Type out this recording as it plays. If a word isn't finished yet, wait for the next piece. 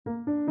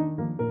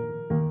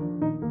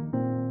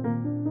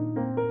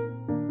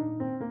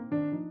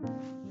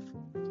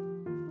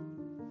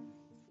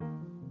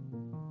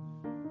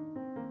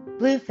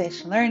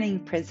Bluefish Learning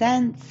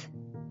presents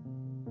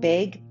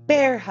Big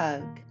Bear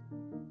Hug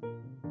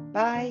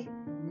by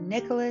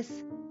Nicholas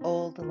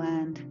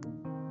Oldland.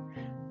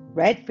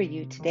 Read for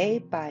you today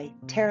by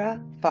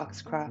Tara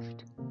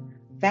Foxcroft,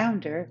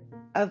 founder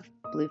of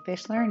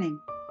Bluefish Learning.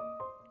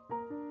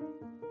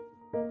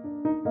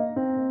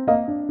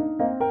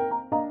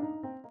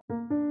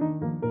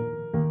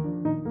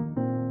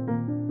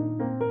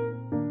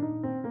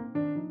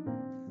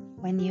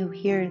 When you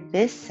hear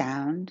this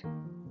sound,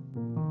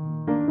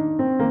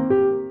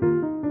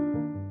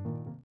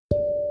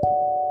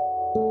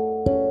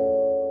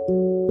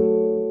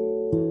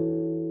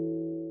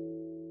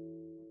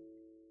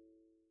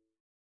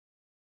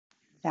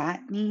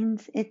 that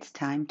means it's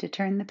time to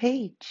turn the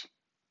page.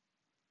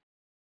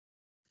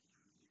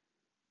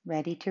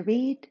 Ready to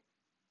read?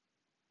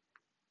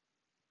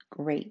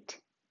 Great.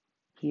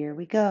 Here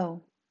we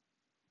go.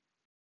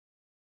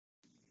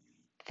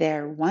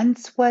 There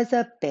once was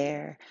a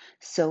bear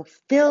so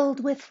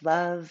filled with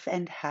love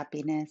and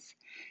happiness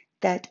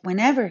that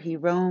whenever he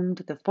roamed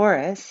the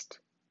forest,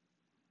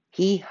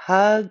 he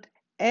hugged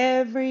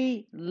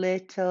every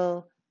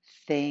little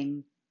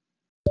thing.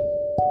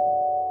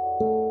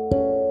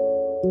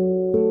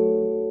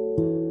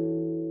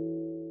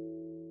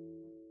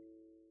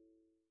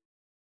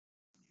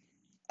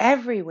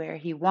 Everywhere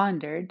he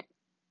wandered,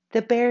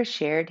 the bear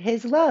shared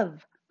his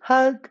love,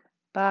 hug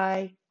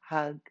by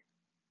hug.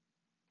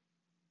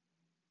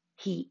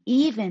 He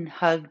even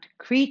hugged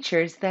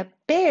creatures that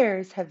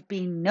bears have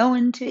been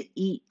known to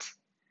eat.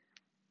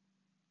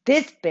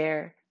 This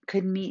bear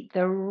could meet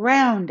the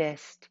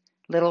roundest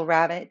little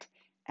rabbit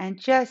and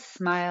just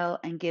smile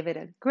and give it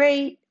a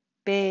great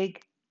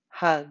big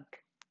hug.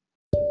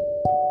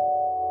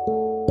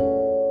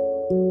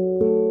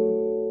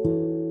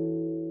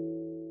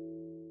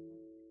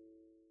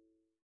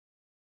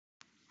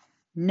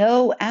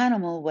 No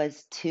animal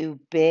was too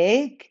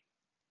big,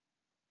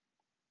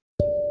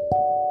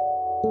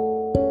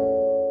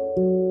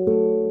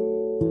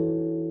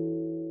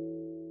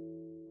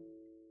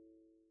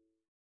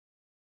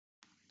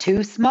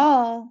 too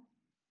small,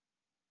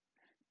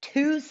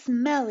 too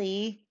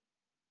smelly,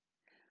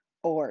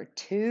 or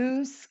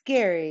too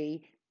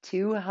scary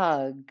to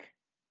hug.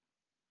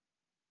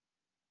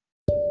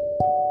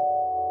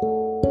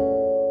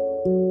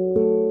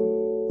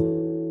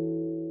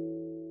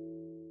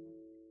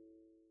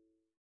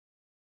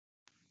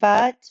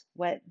 But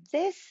what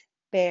this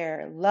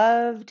bear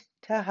loved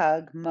to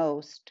hug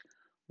most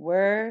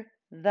were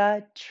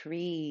the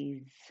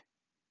trees.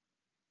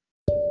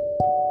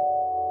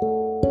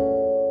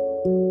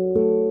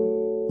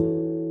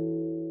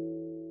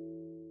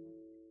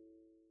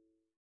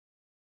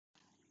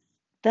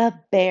 The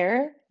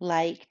bear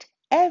liked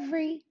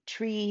every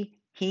tree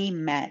he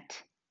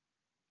met.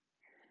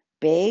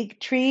 Big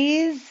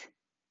trees,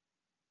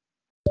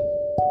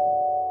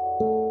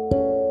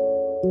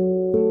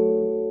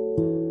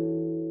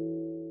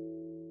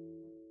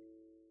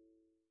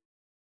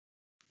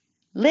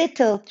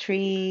 little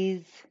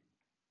trees,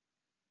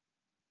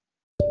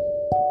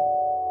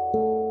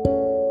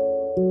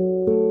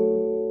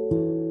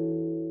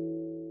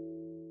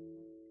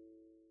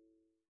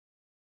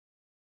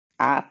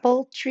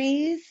 apple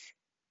trees,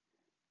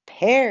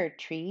 pear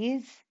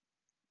trees,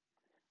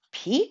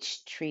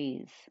 peach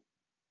trees.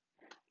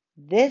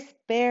 This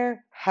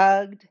bear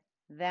hugged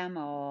them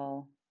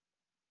all.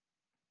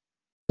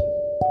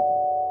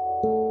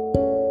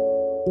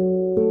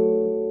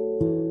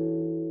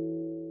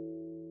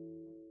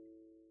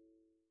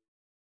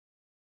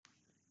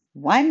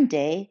 One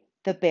day,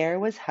 the bear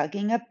was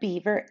hugging a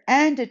beaver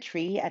and a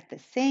tree at the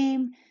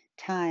same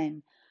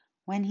time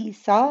when he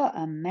saw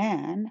a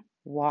man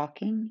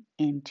walking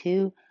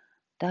into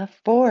the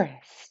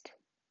forest.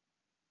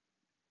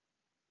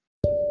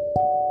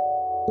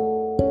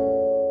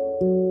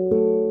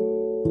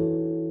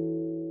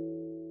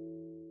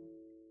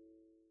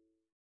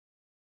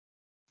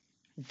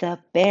 The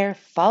bear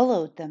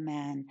followed the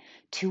man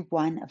to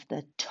one of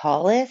the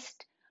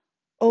tallest,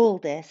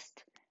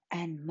 oldest,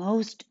 and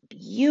most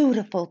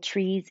beautiful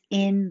trees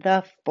in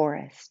the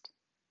forest.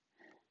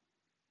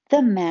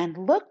 The man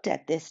looked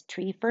at this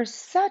tree for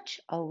such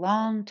a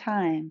long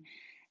time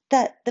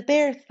that the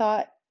bear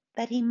thought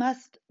that he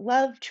must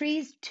love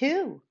trees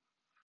too.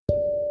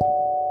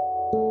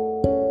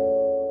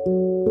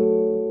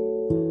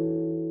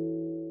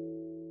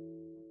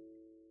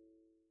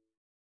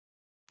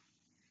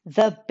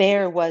 The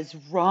bear was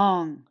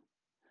wrong.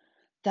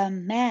 The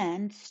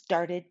man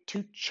started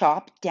to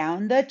chop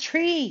down the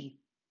tree.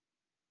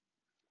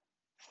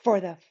 For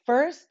the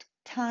first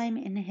time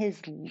in his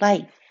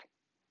life,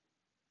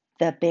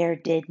 the bear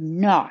did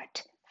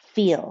not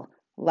feel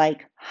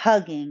like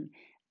hugging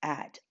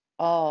at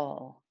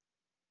all.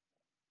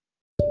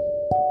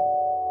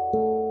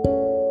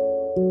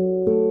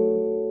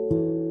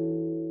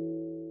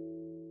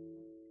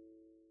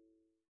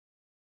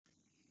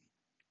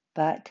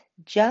 But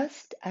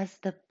just as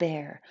the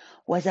bear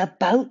was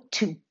about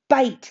to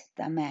bite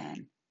the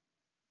man,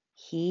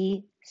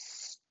 he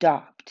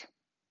stopped.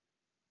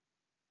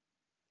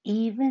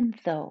 Even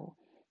though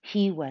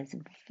He was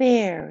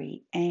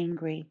very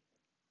angry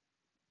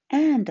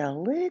and a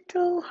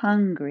little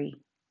hungry.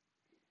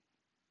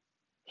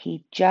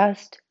 He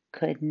just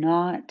could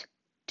not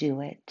do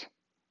it.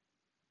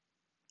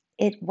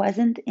 It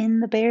wasn't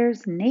in the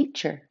bear's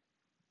nature.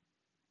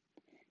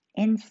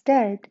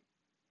 Instead,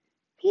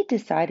 he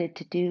decided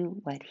to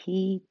do what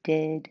he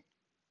did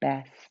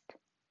best.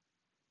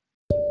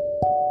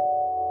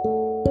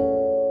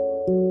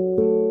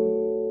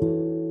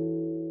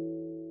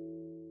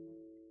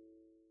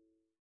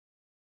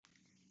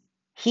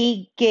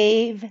 He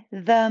gave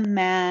the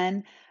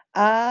man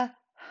a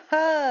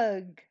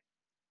hug.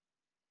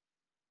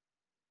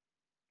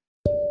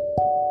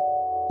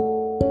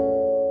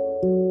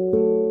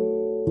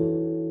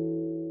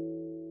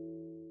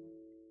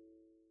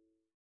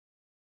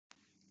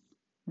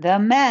 The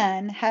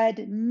man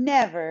had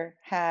never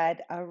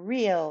had a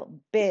real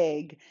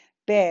big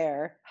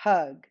bear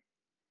hug.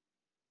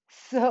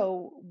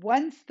 So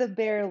once the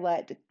bear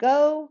let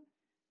go,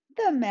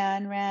 the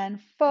man ran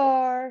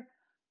far,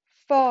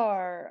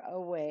 far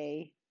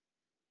away.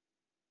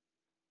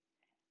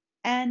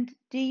 And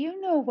do you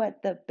know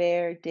what the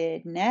bear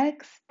did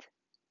next?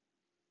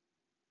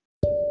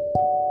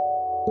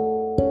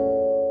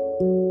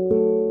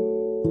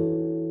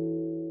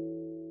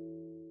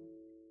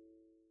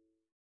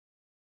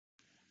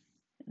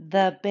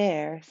 The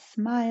bear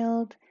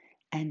smiled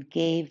and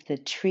gave the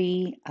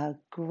tree a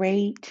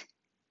great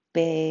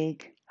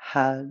big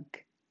hug.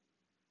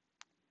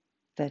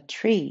 The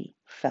tree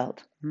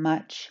felt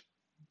much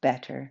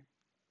better.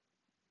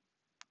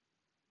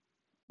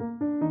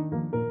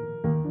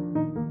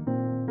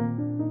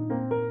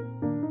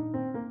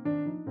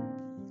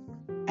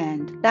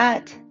 And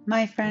that,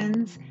 my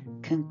friends,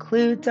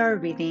 concludes our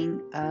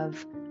reading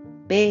of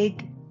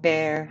Big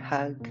Bear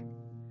Hug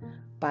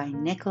by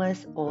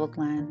Nicholas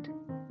Oldland.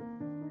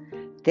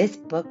 This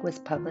book was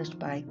published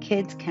by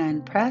Kids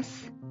Can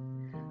Press,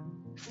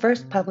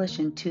 first published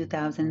in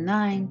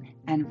 2009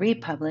 and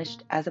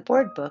republished as a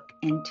board book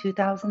in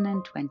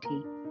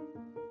 2020.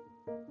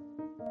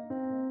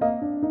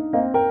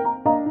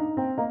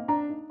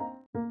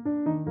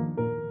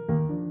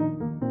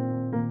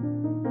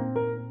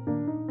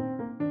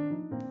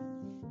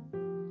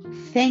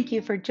 Thank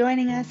you for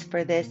joining us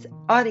for this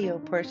audio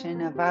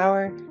portion of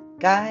our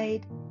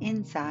Guide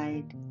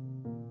Inside.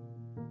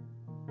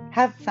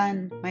 Have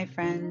fun, my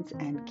friends,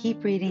 and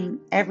keep reading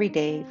every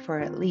day for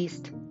at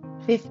least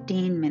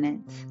 15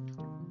 minutes.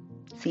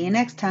 See you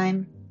next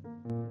time.